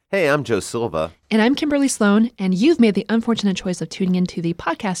Hey, I'm Joe Silva. And I'm Kimberly Sloan, and you've made the unfortunate choice of tuning into the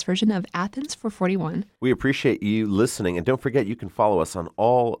podcast version of Athens 441. We appreciate you listening, and don't forget you can follow us on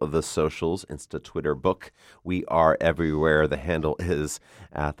all of the socials, Insta, Twitter, Book. We are everywhere. The handle is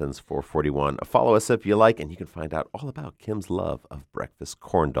Athens 441. Follow us if you like, and you can find out all about Kim's love of breakfast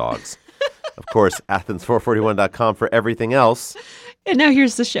corn dogs. Of course, Athens441.com for everything else. And now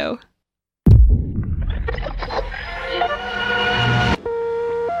here's the show.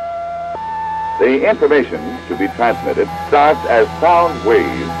 The information to be transmitted starts as sound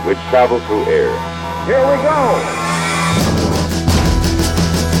waves which travel through air. Here we go!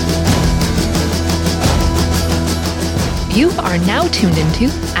 You are now tuned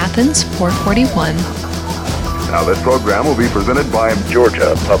into Athens 441. Now this program will be presented by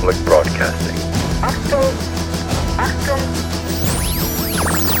Georgia Public Broadcasting. Achtung! Achtung!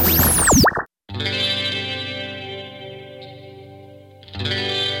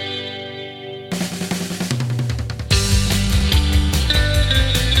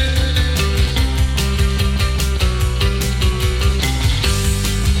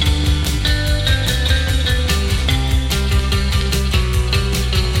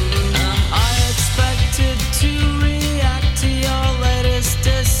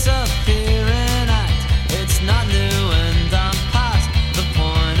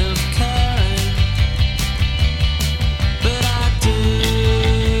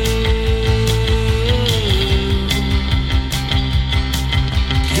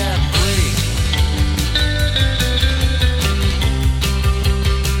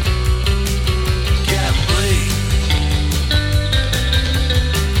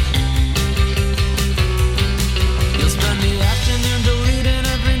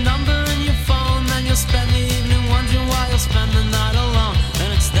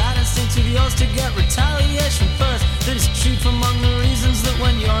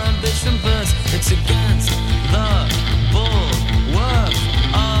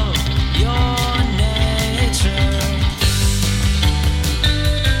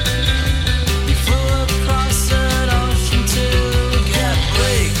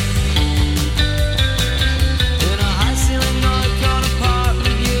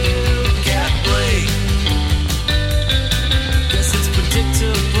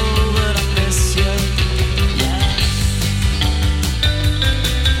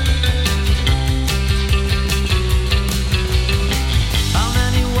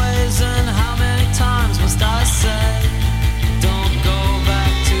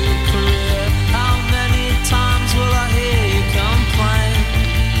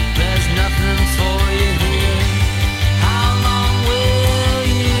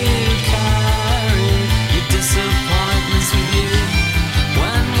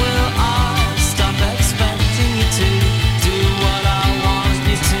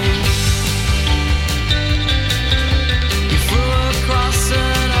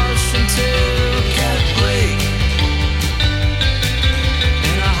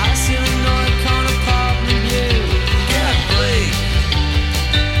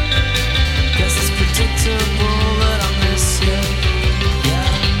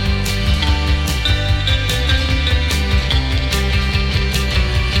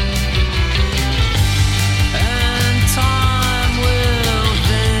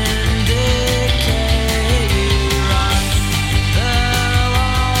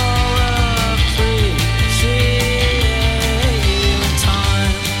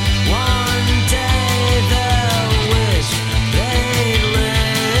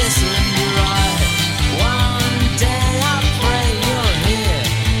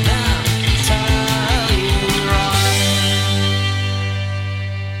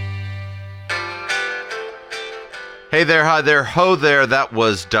 Hey there, hi there, ho there. That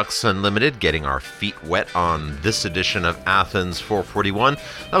was Ducks Unlimited getting our feet wet on this edition of Athens 441.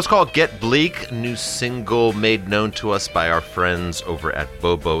 That was called Get Bleak, a new single made known to us by our friends over at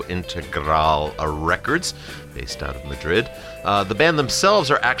Bobo Integral Records, based out of Madrid. The band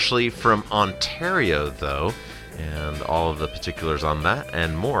themselves are actually from Ontario, though, and all of the particulars on that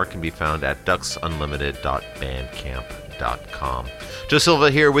and more can be found at ducksunlimited.bandcamp.com. Joe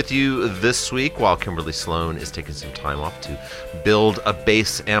Silva here with you this week while Kimberly Sloan is taking some time off to build a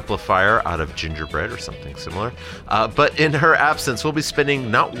bass amplifier out of gingerbread or something similar. But in her absence, we'll be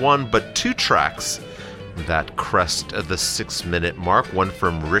spinning not one but two tracks that crest the 6-minute mark, one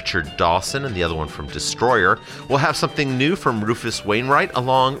from Richard Dawson and the other one from Destroyer. We'll have something new from Rufus Wainwright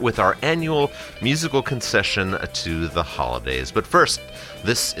along with our annual musical concession to the holidays. But first,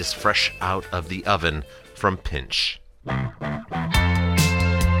 this is fresh out of the oven from Pinch.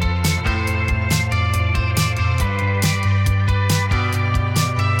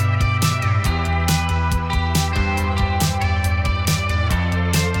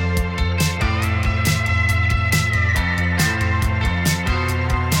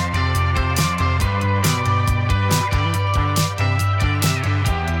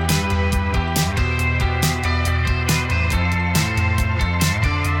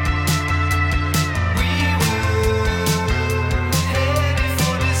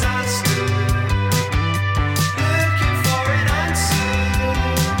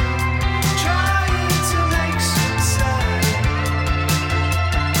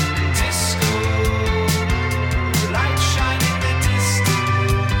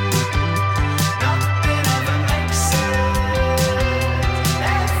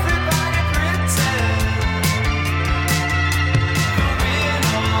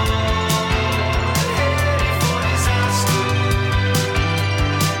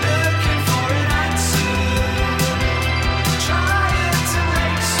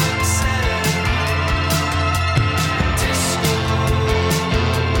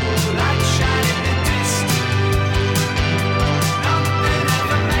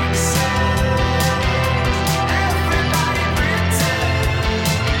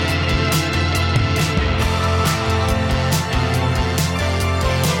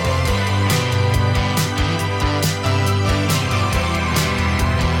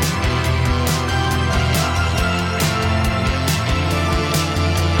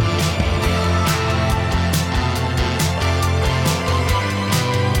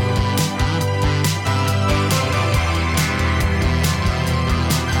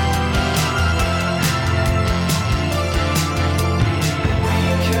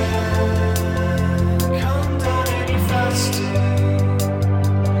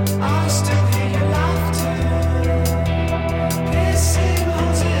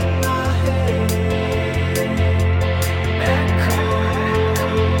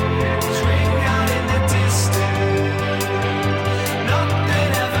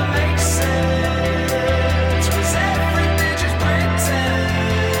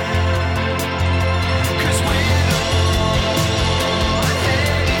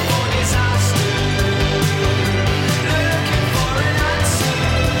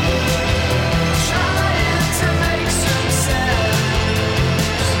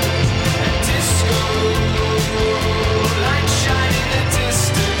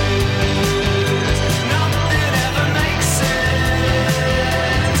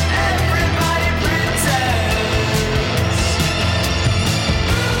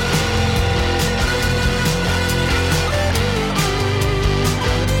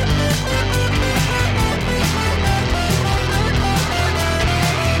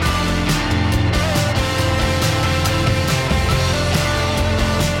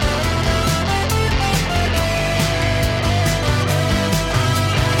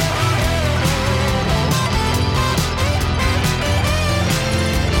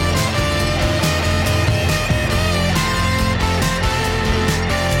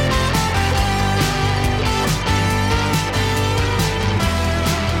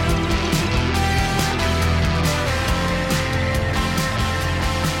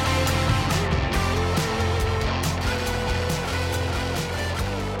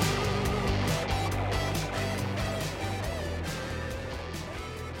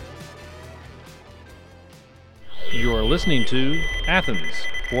 You're listening to Athens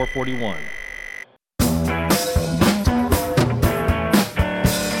 441.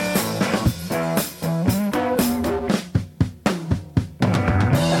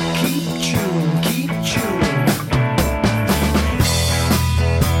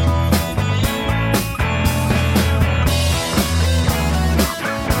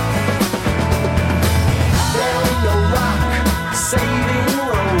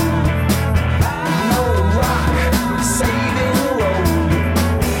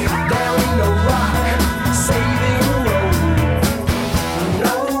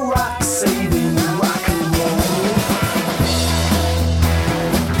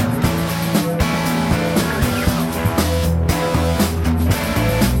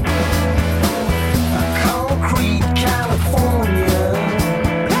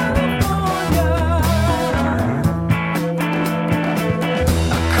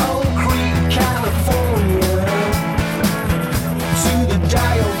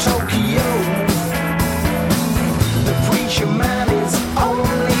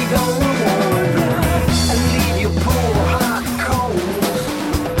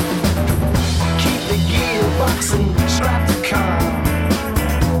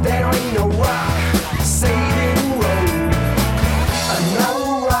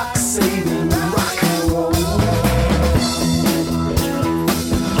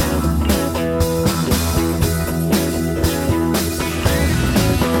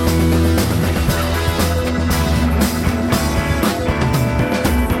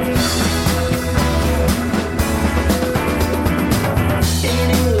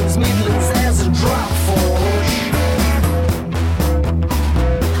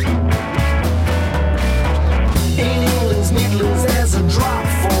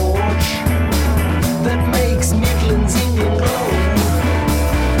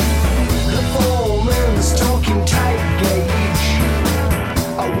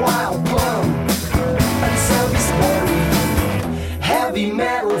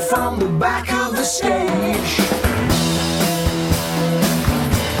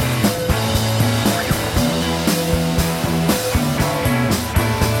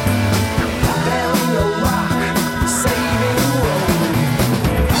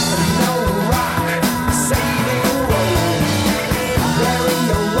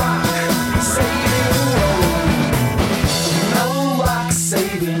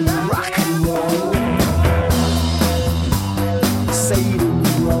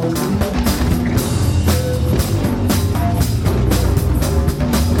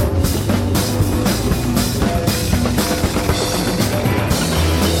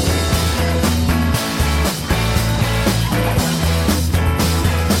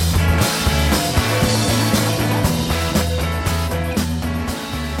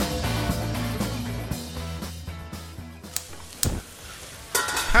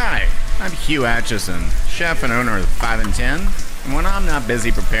 Hugh Atchison, chef and owner of 5 and 10, and when I'm not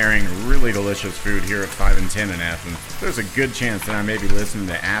busy preparing really delicious food here at 5 and 10 in Athens, there's a good chance that I may be listening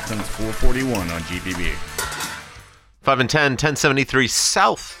to Athens 441 on GPB. 5 and 10, 1073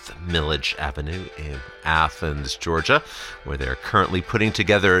 South Millage Avenue in Athens, Georgia, where they're currently putting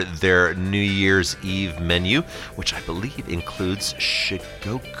together their New Year's Eve menu, which I believe includes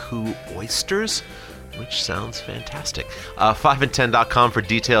Shigoku oysters, which sounds fantastic. 5and10.com for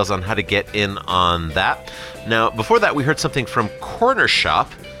details on how to get in on that. Now, before that, we heard something from Corner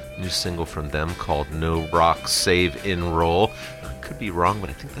Shop, new single from them called No Rock Save in Roll. I could be wrong, but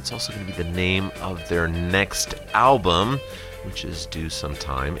I think that's also going to be the name of their next album, which is due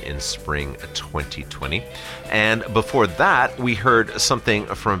sometime in spring 2020. And before that, we heard something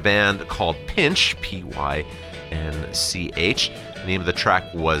from a band called Pinch, P-Y-N-C-H. The name of the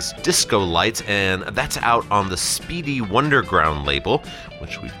track was Disco Lights, and that's out on the Speedy Wonderground label,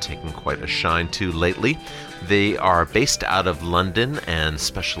 which we've taken quite a shine to lately. They are based out of London and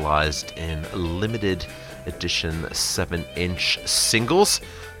specialized in limited edition 7-inch singles.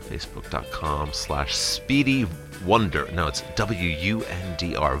 Facebook.com/SpeedyWonder. No, it's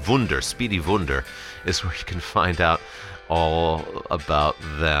W-U-N-D-R. Wunder. Speedy Wunder is where you can find out all about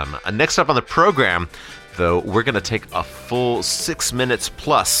them. Next up on the program, though, we're going to take a full 6 minutes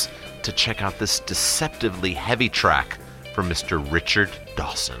plus to check out this deceptively heavy track from Mr. Richard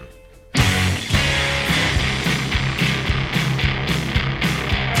Dawson.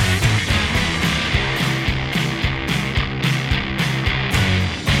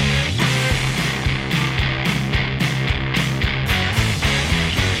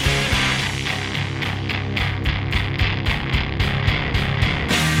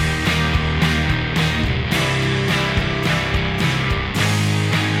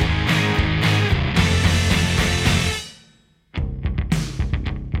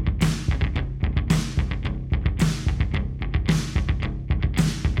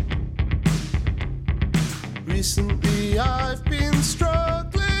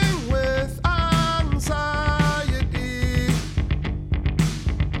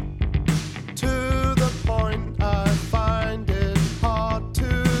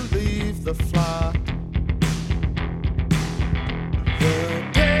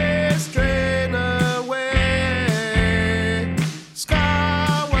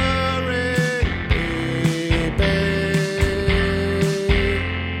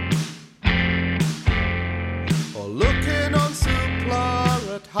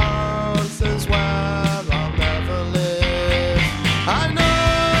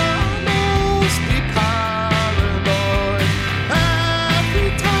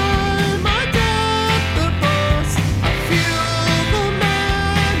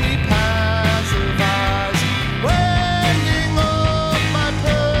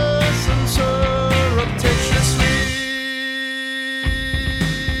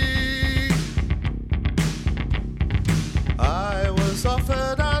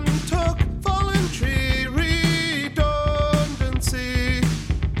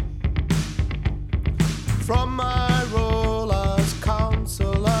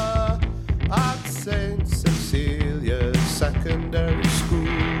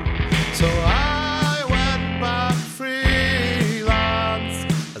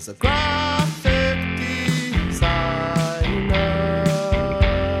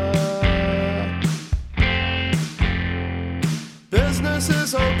 business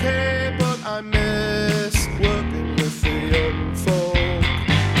is okay, but I miss working with the young folk.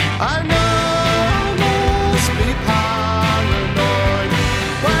 I know I must be paranoid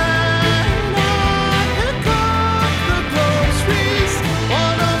when I pick up the groceries.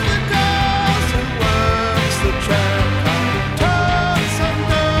 One of the girls who works the checkout talks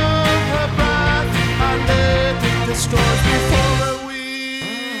under her breath, and it destroys me for a week.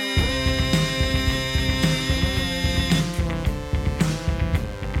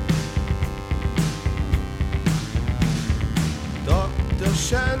 Dr.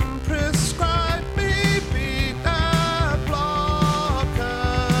 Shen prescribed me beta blockers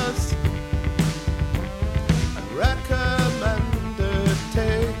and recommended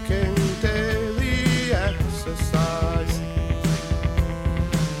taking daily exercise.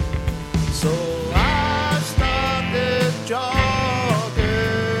 So I started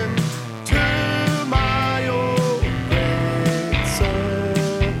jogging to my own great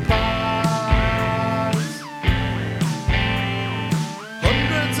surprise.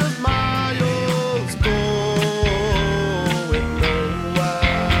 Hundreds of miles going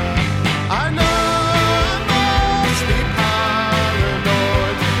nowhere. I know I must be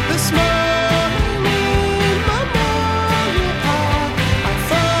paranoid. This morning in Memorial Park, I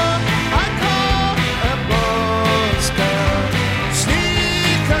thought I caught a busker.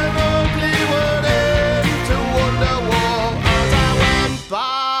 Sneak an ugly word into Wonderwall as I went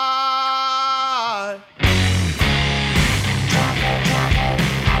by.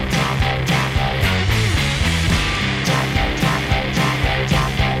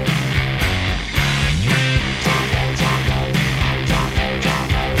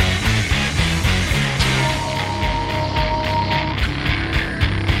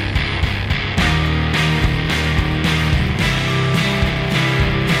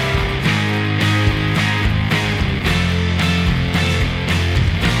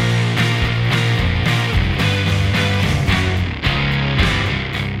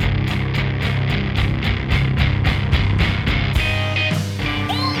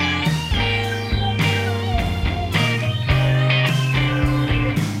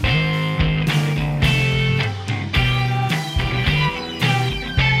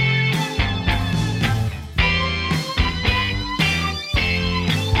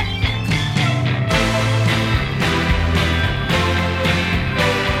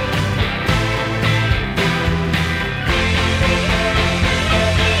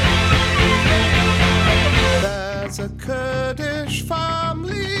 There's a Kurdish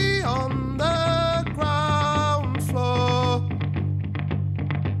family on the ground floor.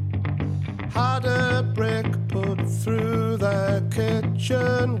 Had a brick put through their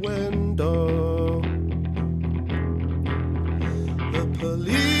kitchen window. The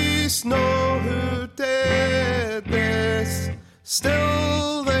police know who did this,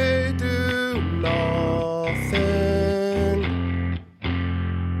 still they do nothing.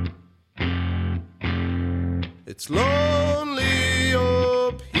 It's lonely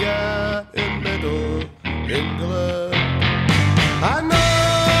up here in Middle England. I know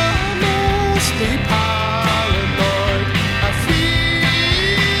I must be paranoid. I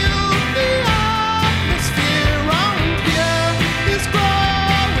feel the atmosphere around here is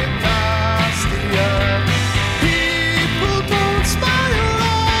growing nastier. People don't smile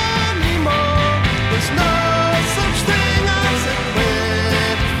anymore. There's no such thing as a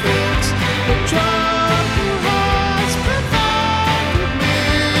quick fix. The drug has provided me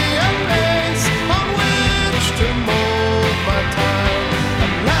a place on which to mold my time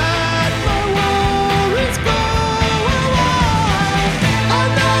and let my worries go away. I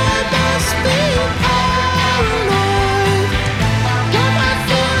know I must be paranoid, but I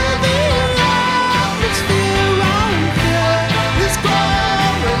feel the atmosphere around here is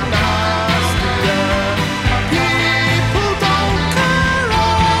growing nastier. People don't care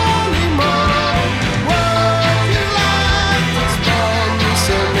anymore. What you like to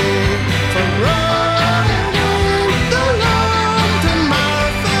sponsor me from running the London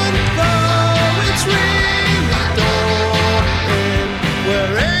Marathon, though it's really daunting.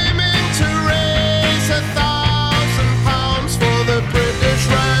 We're aiming to raise £1,000 for the British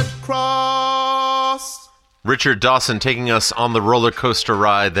Red Cross. Richard Dawson taking us on the roller coaster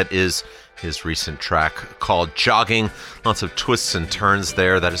ride that is his recent track called Jogging. Lots of twists and turns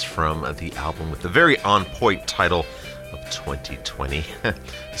there. That is from the album with the very on-point title of 2020,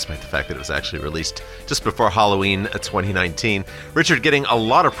 despite the fact that it was actually released just before Halloween 2019. Richard getting a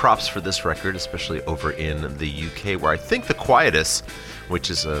lot of props for this record, especially over in the UK, where I think The Quietus, which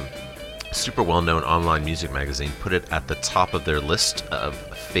is a super well-known online music magazine, put it at the top of their list of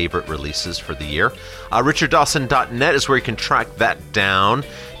favorite releases for the year. RichardDawson.net is where you can track that down.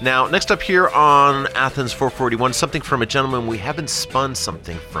 Now, next up here on Athens 441, something from a gentleman we haven't spun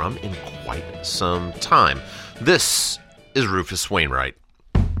something from in quite some time. This is Rufus Wainwright.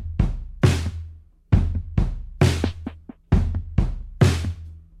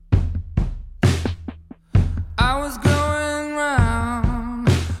 I was going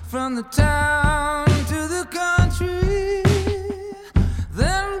round from the town to the country,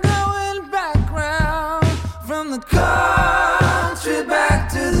 then going back round from the country back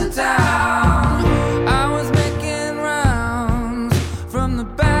to the town. I was making rounds from the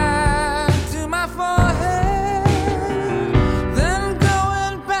back to my forehead, then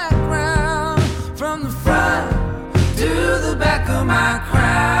going back round from the front to the back of my crown.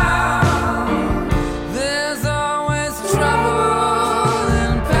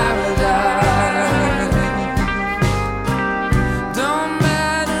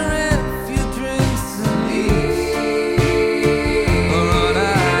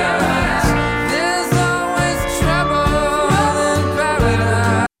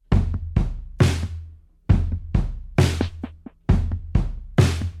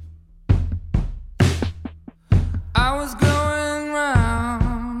 I was going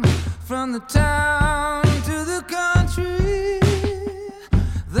round from the town to the country,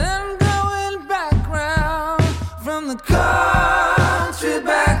 then going back round from the country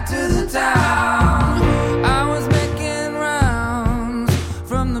back to the town. I was making rounds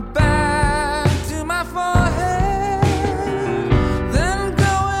from the back to my forehead, then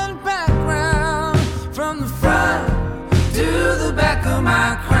going back round from the front to the back of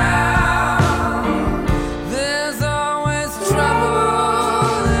my crown.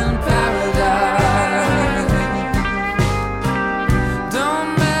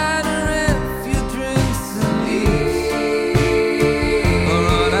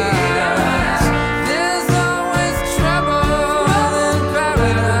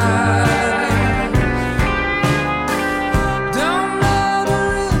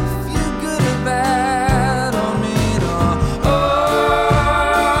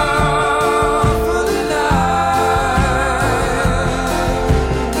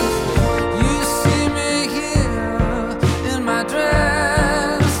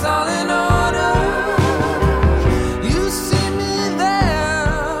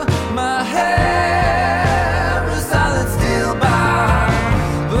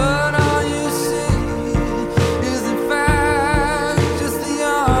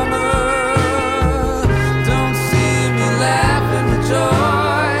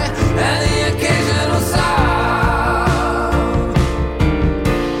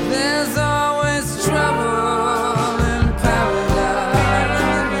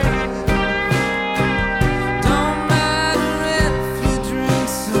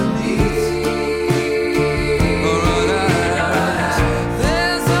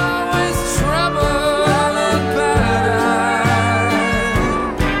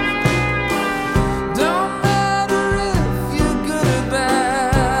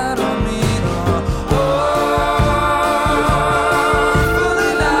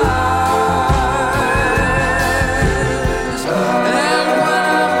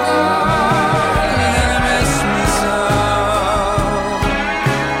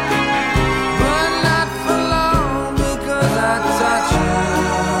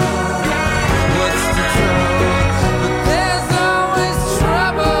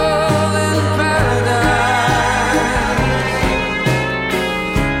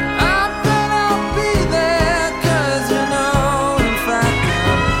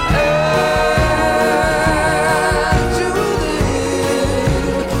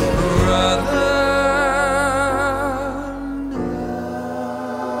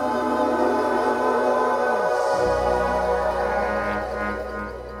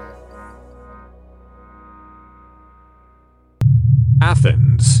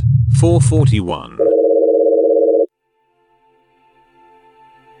 Athens 441.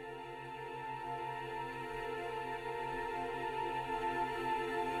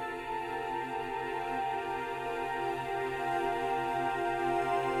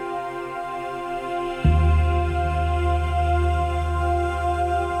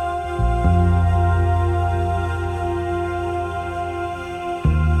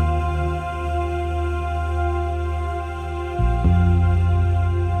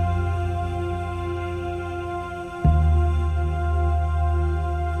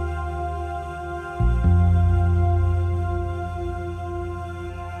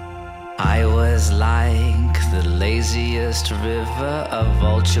 I was as like the laziest river, a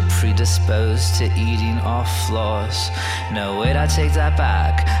vulture predisposed to eating off floors. No, wait, I take that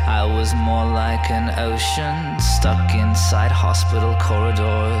back. I was more like an ocean stuck inside hospital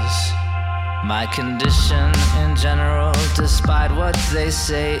corridors. My condition in general, despite what they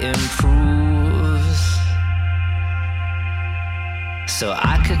say, improves. So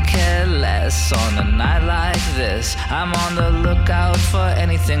I could care less on a night like this. I'm on the lookout for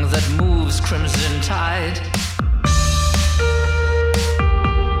anything that moves Crimson Tide.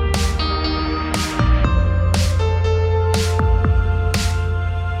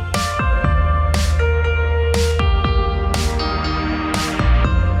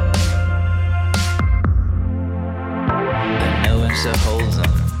 I know when to hold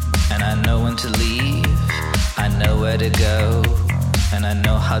them, and I know when to leave. I know where to go, and I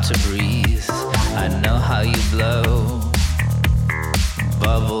know how to breathe. I know how you blow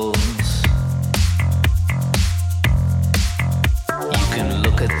bubbles. You can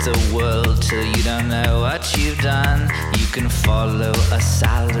look at the world till you don't know what you've done. You can follow a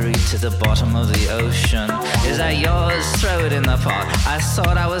salary to the bottom of the ocean. Is that yours? Throw it in the pot. I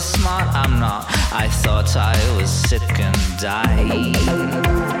thought I was smart, I'm not. I thought I was sick and dying.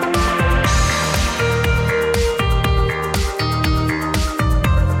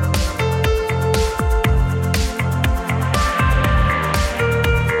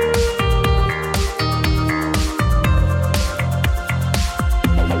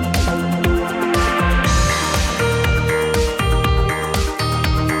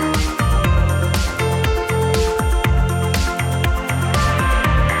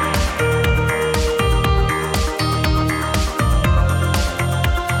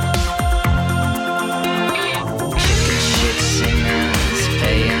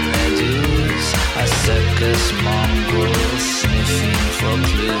 Mongrels sniffing for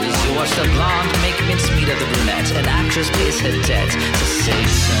clues. You watch the blonde make mincemeat of the brunette. An actress pays her debt to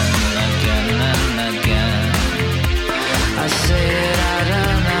Satan again and again. I say it, I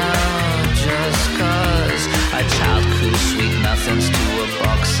don't know, just cause a child who's sweet nothings to a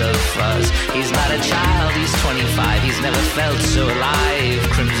box of fuzz. He's not a child, he's 25. He's never felt so alive.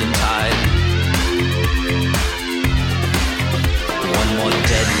 Crimson Tide. One more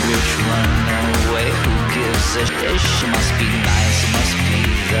dead rich runaway. Who gives a shit? Must be nice, must be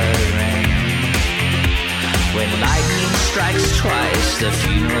the rain. When lightning strikes twice, the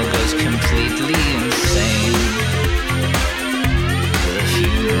funeral goes completely insane. The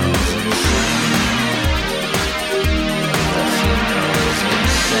funeral's insane. The funeral's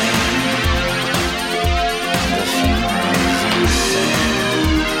insane. The funeral's insane.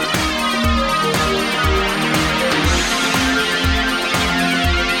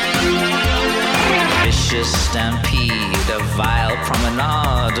 Vicious stampede, a vile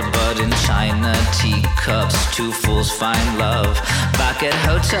promenade, a bird in china teacups, two fools find love. Back at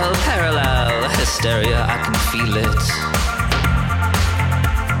Hotel Parallel, hysteria, I can feel it.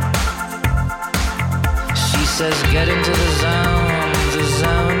 She says get into the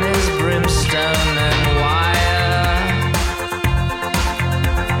zone is brimstone and wire.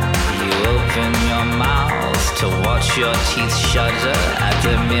 You open your mouth to watch your teeth shudder at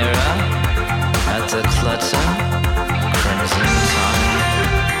the mirror. At the clutter, Crimson Tide.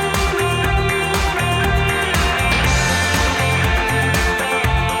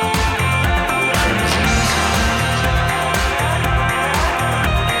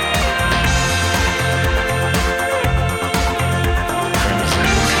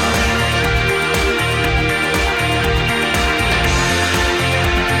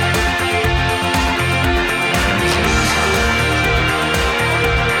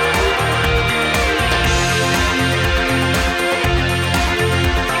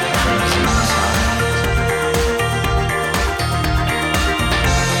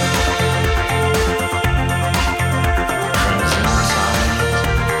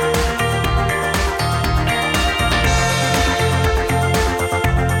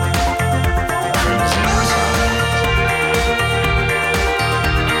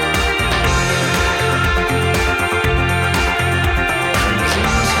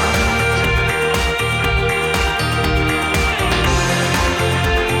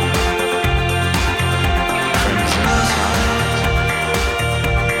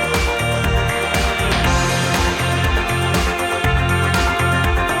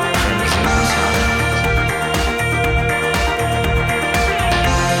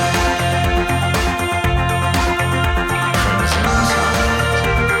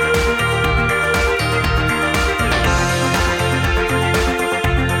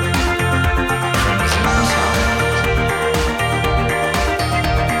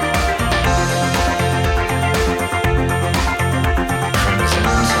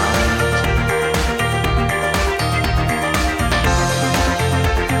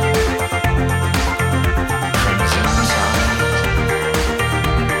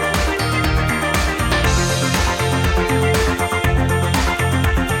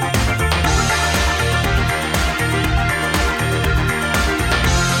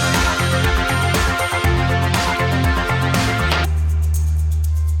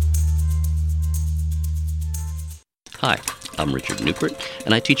 Hi, I'm Richard Newport,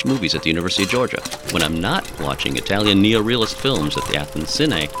 and I teach movies at the University of Georgia. When I'm not watching Italian neo-realist films at the Athens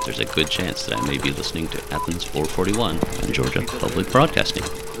Cine, there's a good chance that I may be listening to Athens 441 on Georgia Public Broadcasting.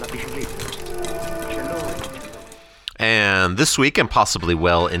 And this week, and possibly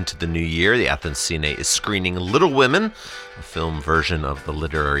well into the new year, the Athens Cine is screening Little Women, a film version of the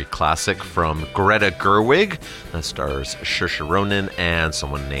literary classic from Greta Gerwig that stars Saoirse Ronan and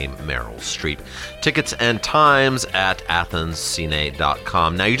someone named Meryl Streep. Tickets and times at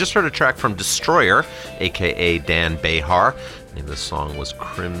athenscine.com. Now, you just heard a track from Destroyer, a.k.a. Dan Behar. The name of the song was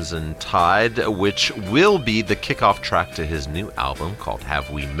Crimson Tide, which will be the kickoff track to his new album called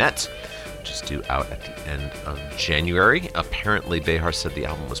Have We Met?, which is due out at the end of January. Apparently, Behar said the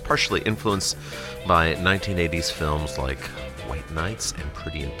album was partially influenced by 1980s films like White Nights and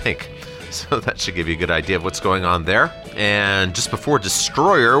Pretty in Pink. So that should give you a good idea of what's going on there. And just before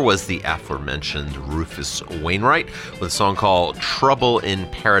Destroyer was the aforementioned Rufus Wainwright with a song called Trouble in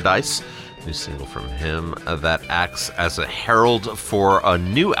Paradise. New single from him that acts as a herald for a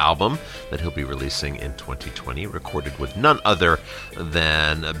new album that he'll be releasing in 2020, recorded with none other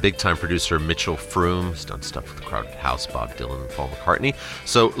than big-time producer Mitchell Froom. He's done stuff with Crowded House, Bob Dylan, and Paul McCartney.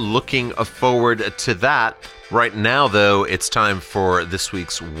 So looking forward to that. Right now, though, it's time for this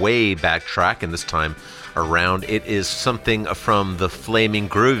week's way back track, and this time around it is something from the Flaming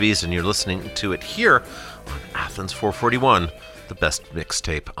Groovies, and you're listening to it here on Athens 441. The best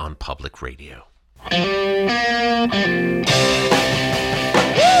mixtape on public radio. Have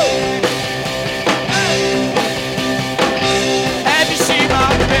you seen my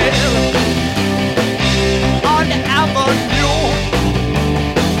bed on the avenue?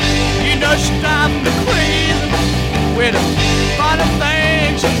 You know she drives me crazy with the funny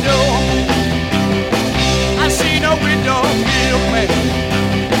things she do. I see no window milkman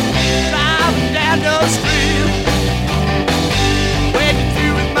driving down the street.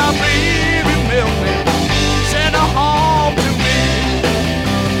 My baby milk me, send her home to me.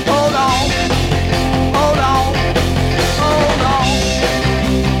 Hold on, hold on, hold on,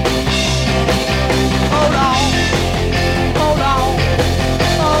 hold on, hold on,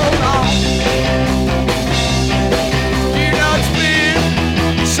 hold on. You know it's been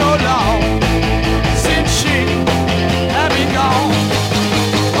so long since she had me gone.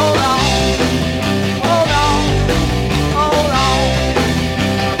 Hold on, hold on, hold on.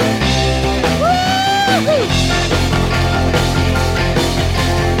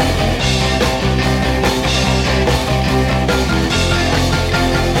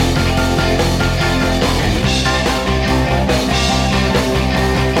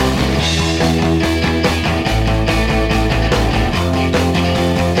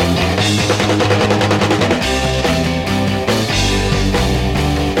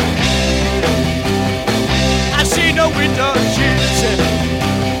 I see no window shades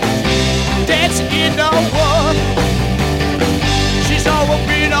dancing in the wood. She's always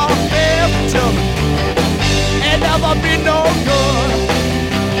been on there to me and never been no good.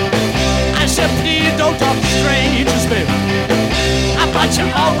 I said, please don't talk to strangers, baby. I thought you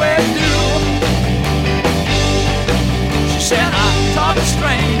always knew. She said, I talk to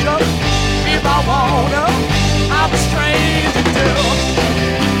strangers if I wanna. I'm a stranger too.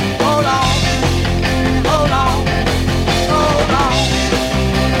 Hold on, hold on, hold on.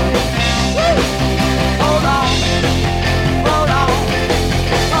 Hold on, hold on,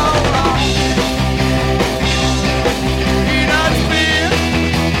 hold on. You know it's been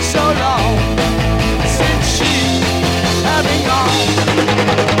so long since she had been gone.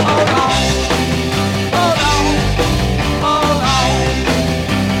 Hold on, hold on, hold on.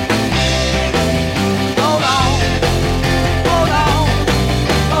 Hold on, hold on,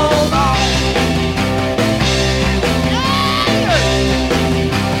 hold on.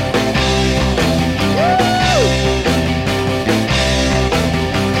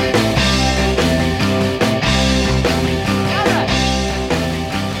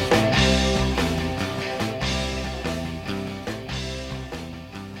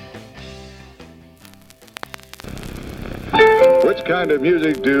 Which kind of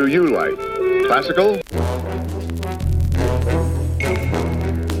music do you like? Classical?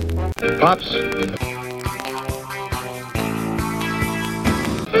 Pops?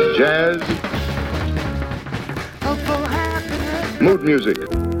 Jazz? Mood music?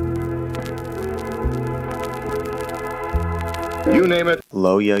 You name it.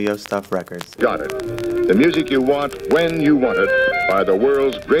 Low Yo-Yo Stuff Records. Got it. The music you want when you want it by the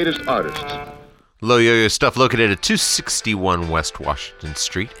world's greatest artists. Low Yo-Yo Stuff located at 261 West Washington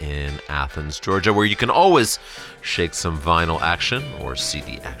Street in Athens, Georgia, where you can always shake some vinyl action or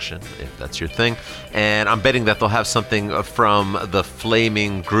CD action if that's your thing. And I'm betting that they'll have something from the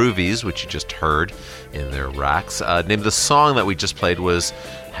Flaming Groovies, which you just heard in their racks. Name of the song that we just played was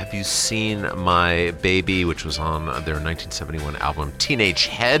Have You Seen My Baby, which was on their 1971 album Teenage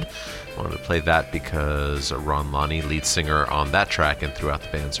Head. I wanted to play that because Ron Lonnie, lead singer on that track and throughout the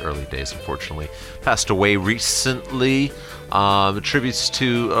band's early days, unfortunately passed away recently. Tributes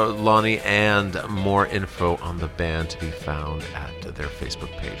to Lonnie and more info on the band to be found at their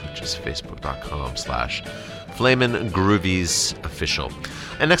Facebook page, which is facebook.com/Flamin' Groovies Official.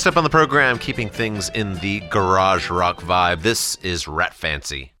 And next up on the program, keeping things in the garage rock vibe, this is Rat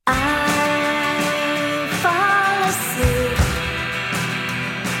Fancy. I fall asleep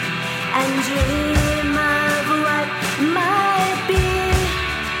and dream of what might be.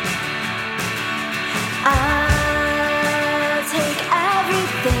 I'll take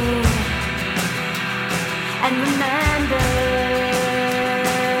everything and remember.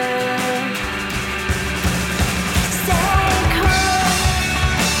 Stay cool,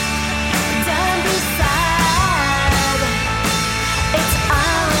 don't be sad. It's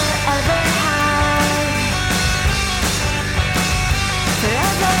all we'll ever have.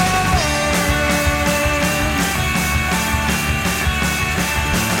 Forever.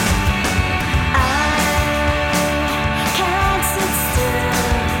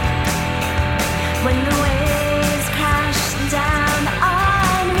 When the waves crash down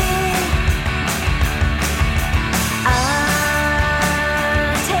on me,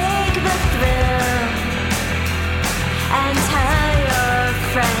 I'll take the thrill and tell your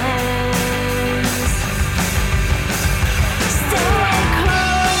friends. Stay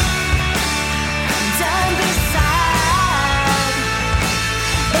cool, don't be sad.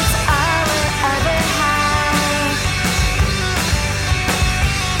 It's all we'll ever have.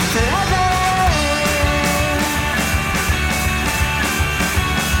 Forever.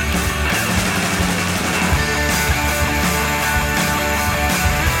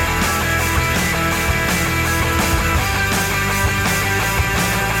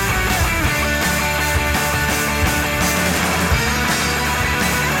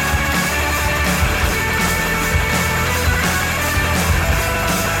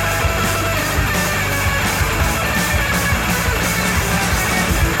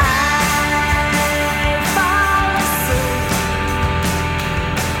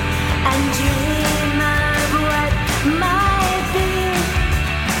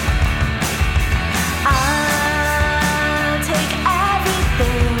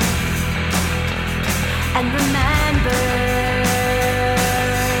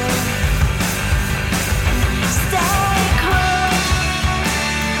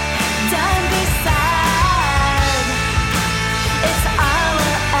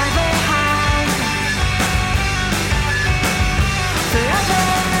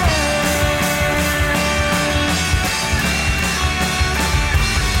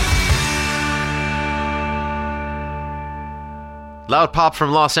 Loud pop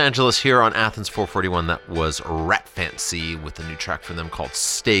from Los Angeles here on Athens 441. That was Rat Fancy with a new track from them called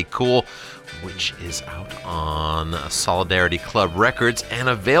Stay Cool, which is out on Solidarity Club Records and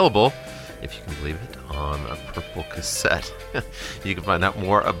available, if you can believe it, on a purple cassette. You can find out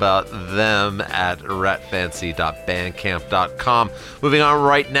more about them at ratfancy.bandcamp.com. Moving on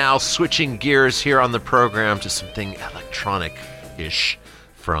right now, switching gears here on the program to something electronic-ish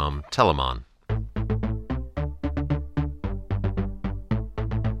from Telemon.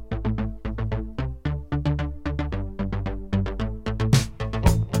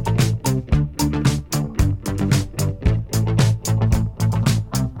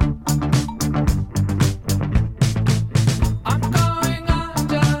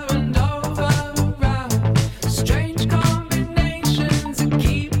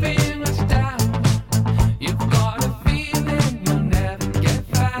 You've got a feeling you'll never get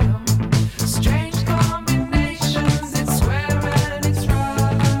found.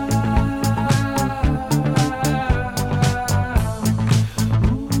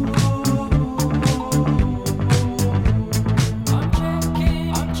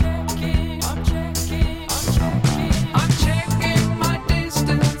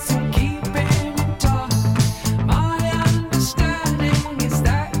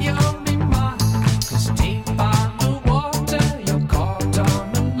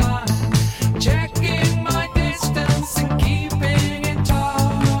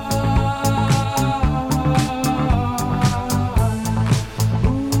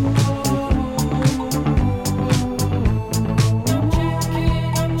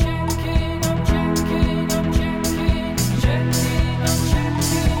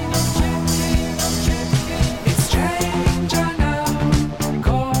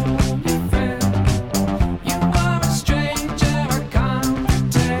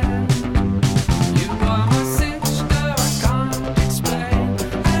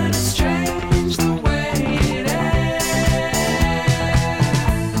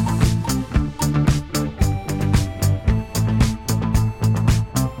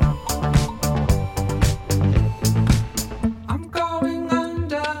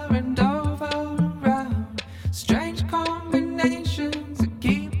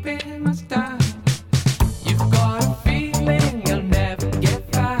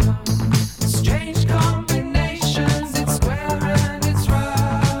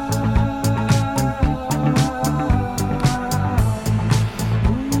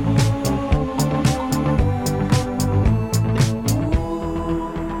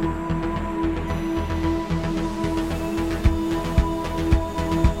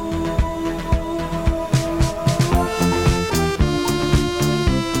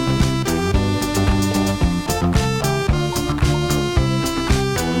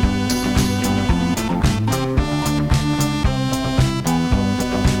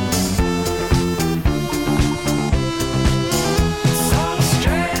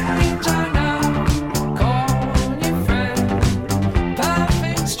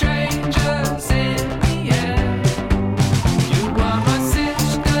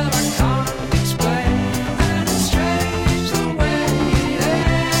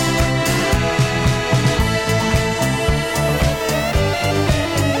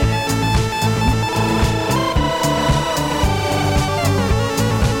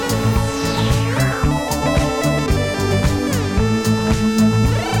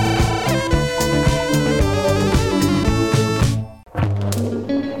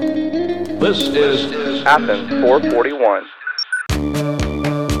 This is Athens 441.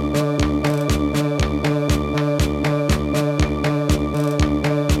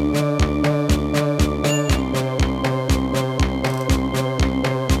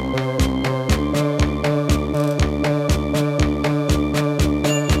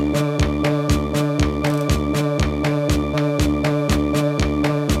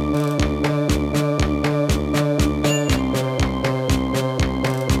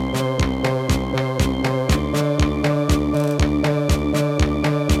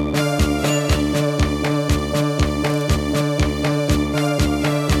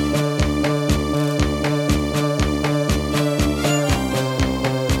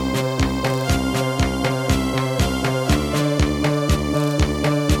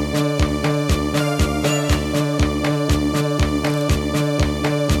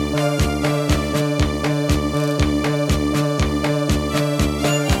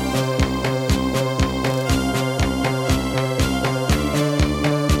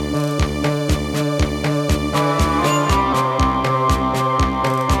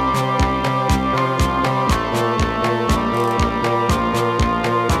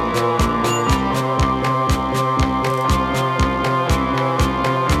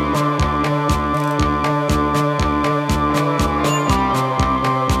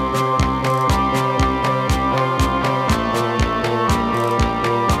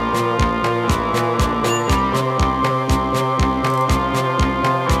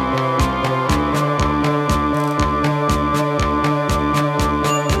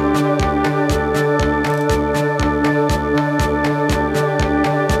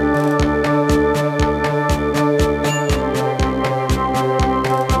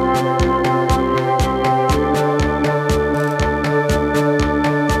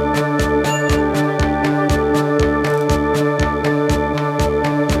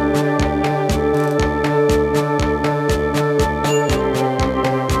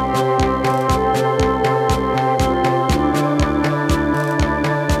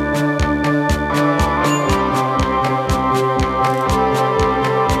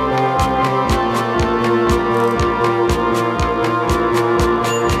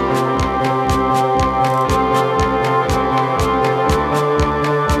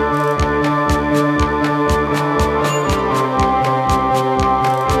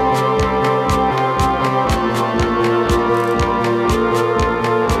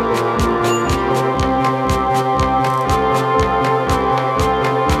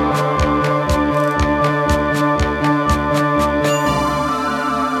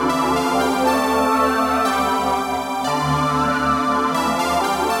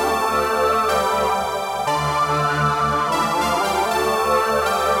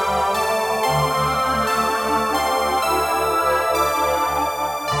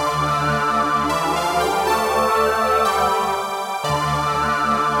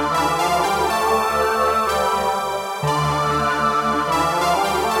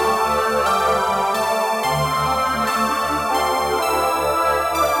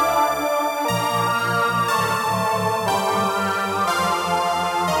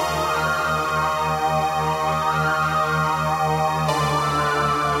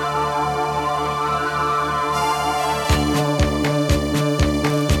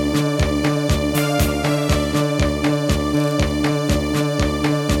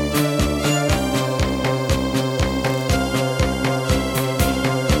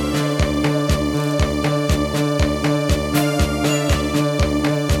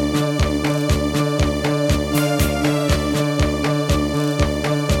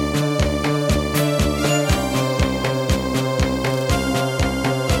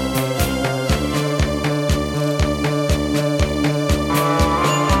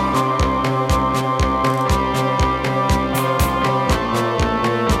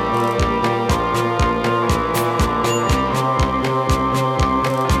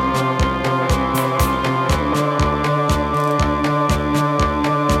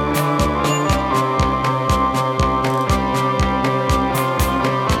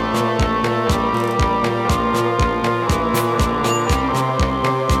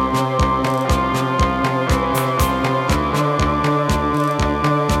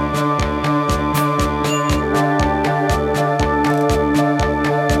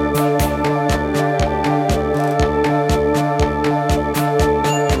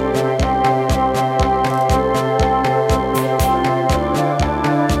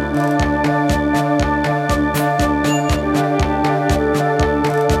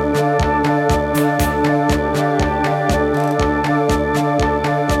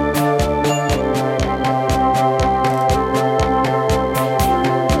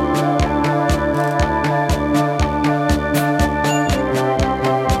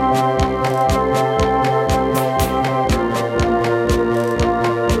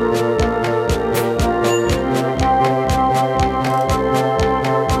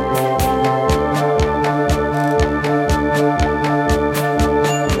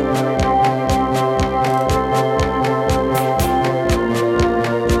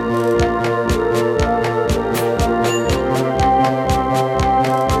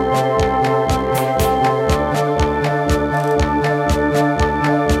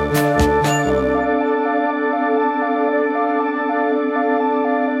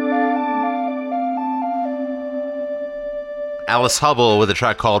 Alice Hubble with a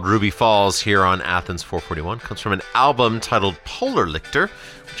track called Ruby Falls here on Athens 441. Comes from an album titled Polar Lichter,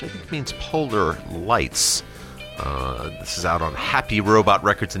 which I think means Polar Lights. This is out on Happy Robot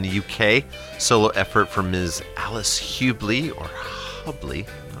Records in the UK. Solo effort from Ms. Alice Hubley, or Hubley,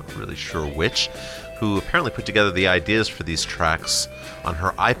 not really sure which, who apparently put together the ideas for these tracks on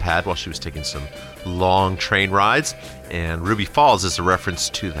her iPad while she was taking some long train rides. And Ruby Falls is a reference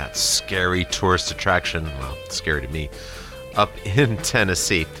to that scary tourist attraction, well, scary to me, up in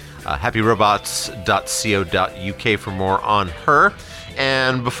Tennessee. happyrobots.co.uk for more on her.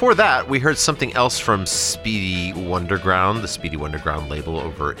 And before that, we heard something else from Speedy Wonderground, the Speedy Wonderground label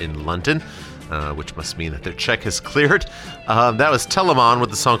over in London, which must mean that their check is cleared. That was Telemon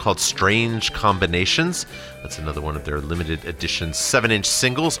with a song called Strange Combinations. That's another one of their limited edition 7-inch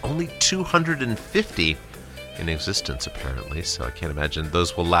singles, only 250 in existence apparently, so I can't imagine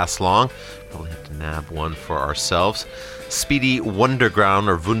those will last long. Probably have to nab one for ourselves. Speedy Wonderground,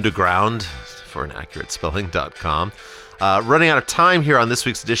 or Wunderground for an accurate spelling.com. Running out of time here on this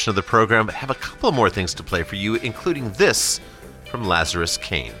week's edition of the program, but have a couple more things to play for you, including this from Lazarus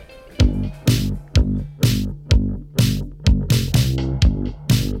Kane.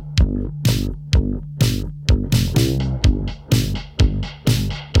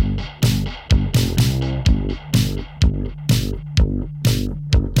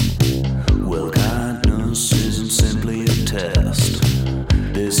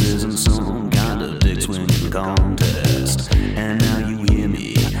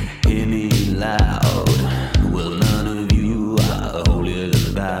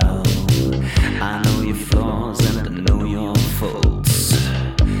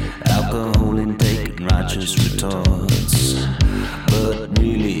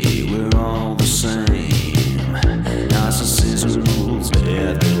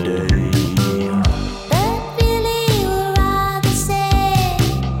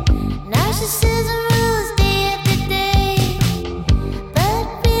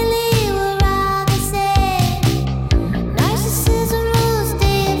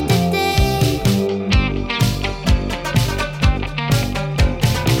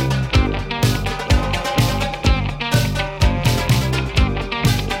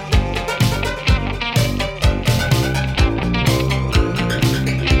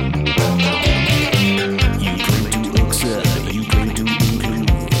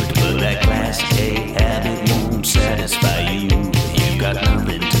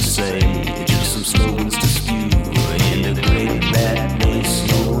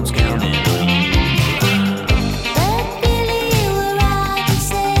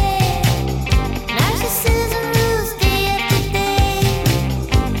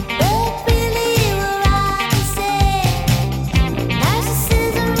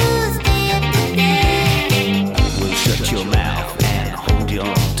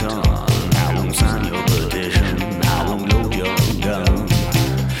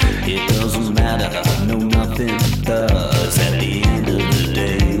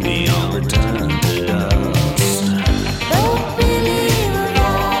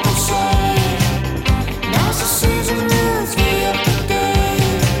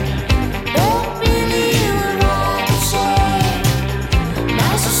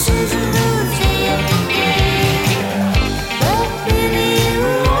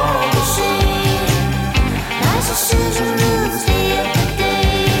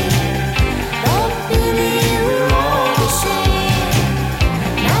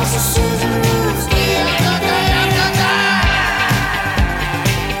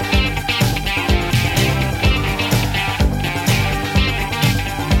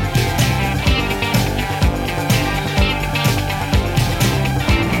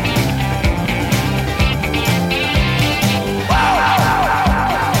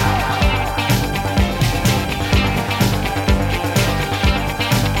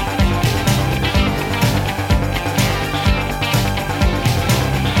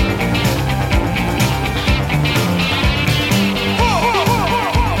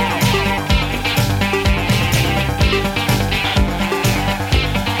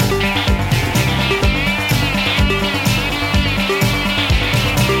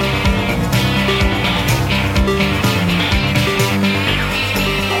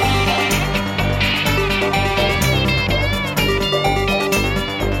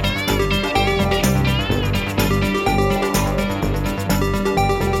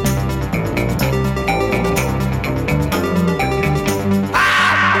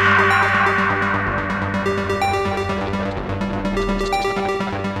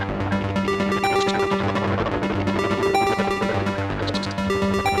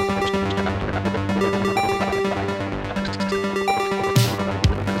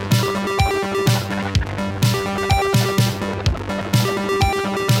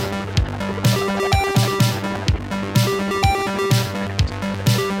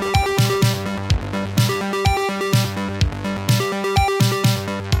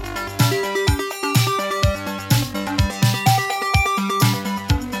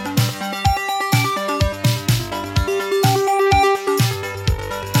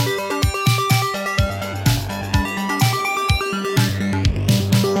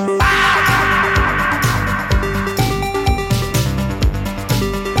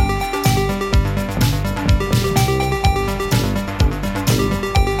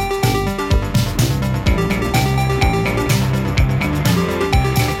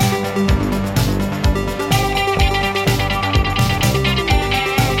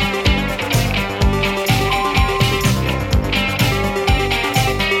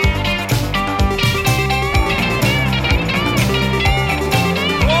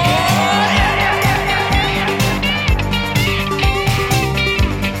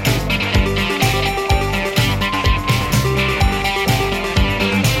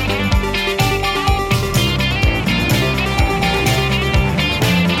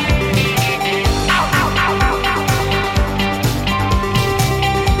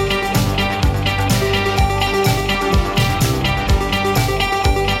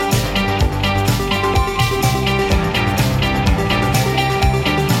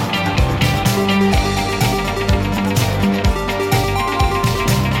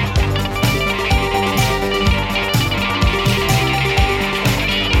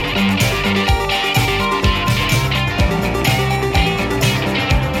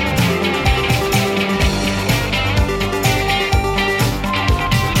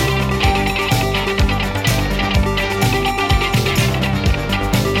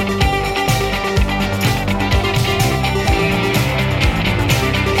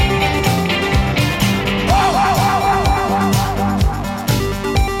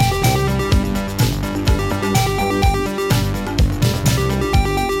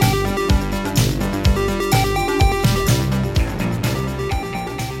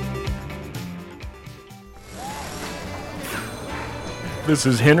 This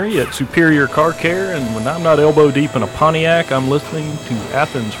is Henry at Superior Car Care, and when I'm not elbow deep in a Pontiac, I'm listening to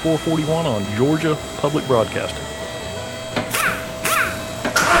Athens 441 on Georgia Public Broadcasting.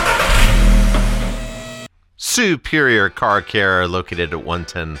 Superior Car Care, located at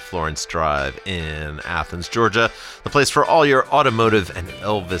 110 Florence Drive in Athens, Georgia, the place for all your automotive and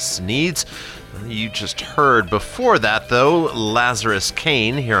Elvis needs. You just heard before that, though, Lazarus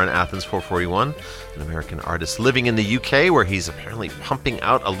Kane here on Athens 441, an American artist living in the UK, where he's apparently pumping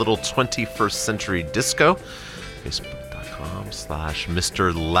out a little 21st century disco.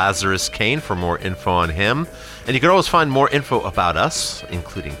 Facebook.com/Mr. Lazarus Kane for more info on him. And you can always find more info about us,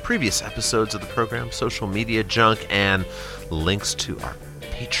 including previous episodes of the program, social media junk, and links to our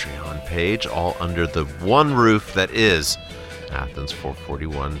Patreon page, all under the one roof that is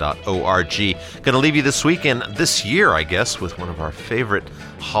Athens441.org. Going to leave you this week and this year, I guess, with one of our favorite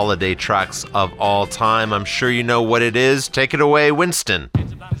holiday tracks of all time. I'm sure you know what it is. Take it away, Winston.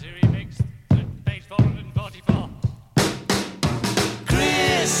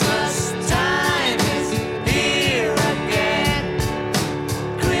 Christmas time is here again.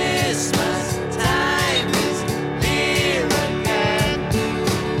 Christmas time is here again.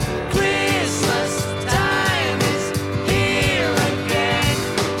 Christmas time is here again.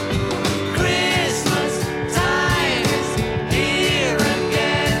 Christmas time is here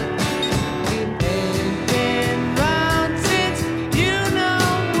again. Ain't been round since you know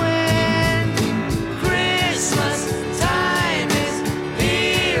when. Christmas time is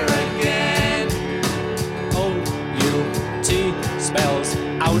here again. O-U-T spells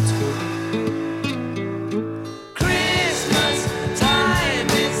out. Christmas time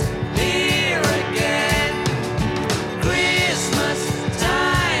is here again. Christmas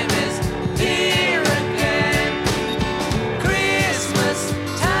time is here again. Christmas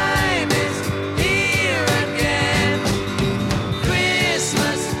time is here again.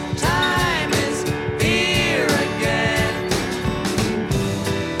 Christmas time is here again. Since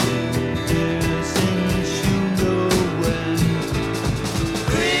you know when.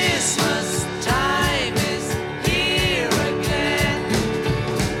 Christmas time is here again.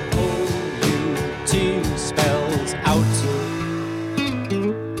 O-U-T spells out.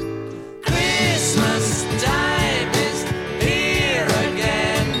 Christmas time is here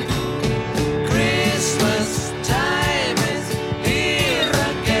again. Christmas time is here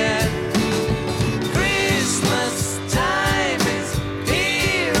again. Christmas time is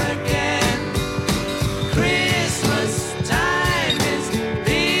here again. Christmas time is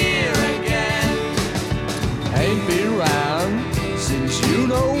here again. Ain't been round since you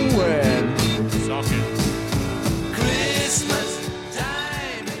know when. Christmas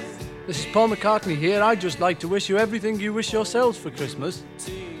time is. This is Paul McCartney here. I'd just like to wish you everything you wish yourselves for Christmas.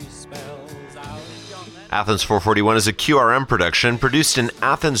 Athens 441 is a QRM production produced in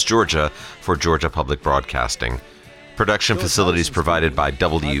Athens, Georgia for Georgia Public Broadcasting. Production facilities provided by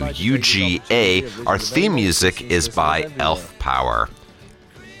WUGA. Our theme music is by Elf Power.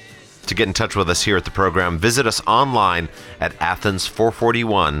 To get in touch with us here at the program, visit us online at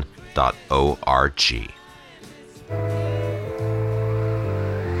athens441.org.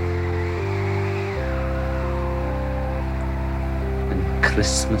 When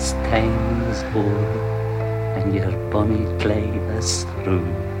Christmas time is o'er and your bonny Clyde is through,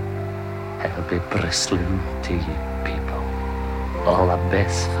 I'll be bristling to you people, all the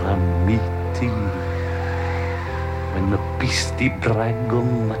best from me to you. When the beastie brag go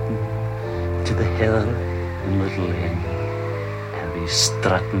mutton to the heather in Little Inn, I'll be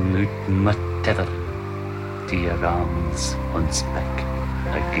strutting out my tether to your arms once back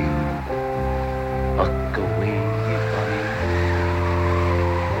again. Up away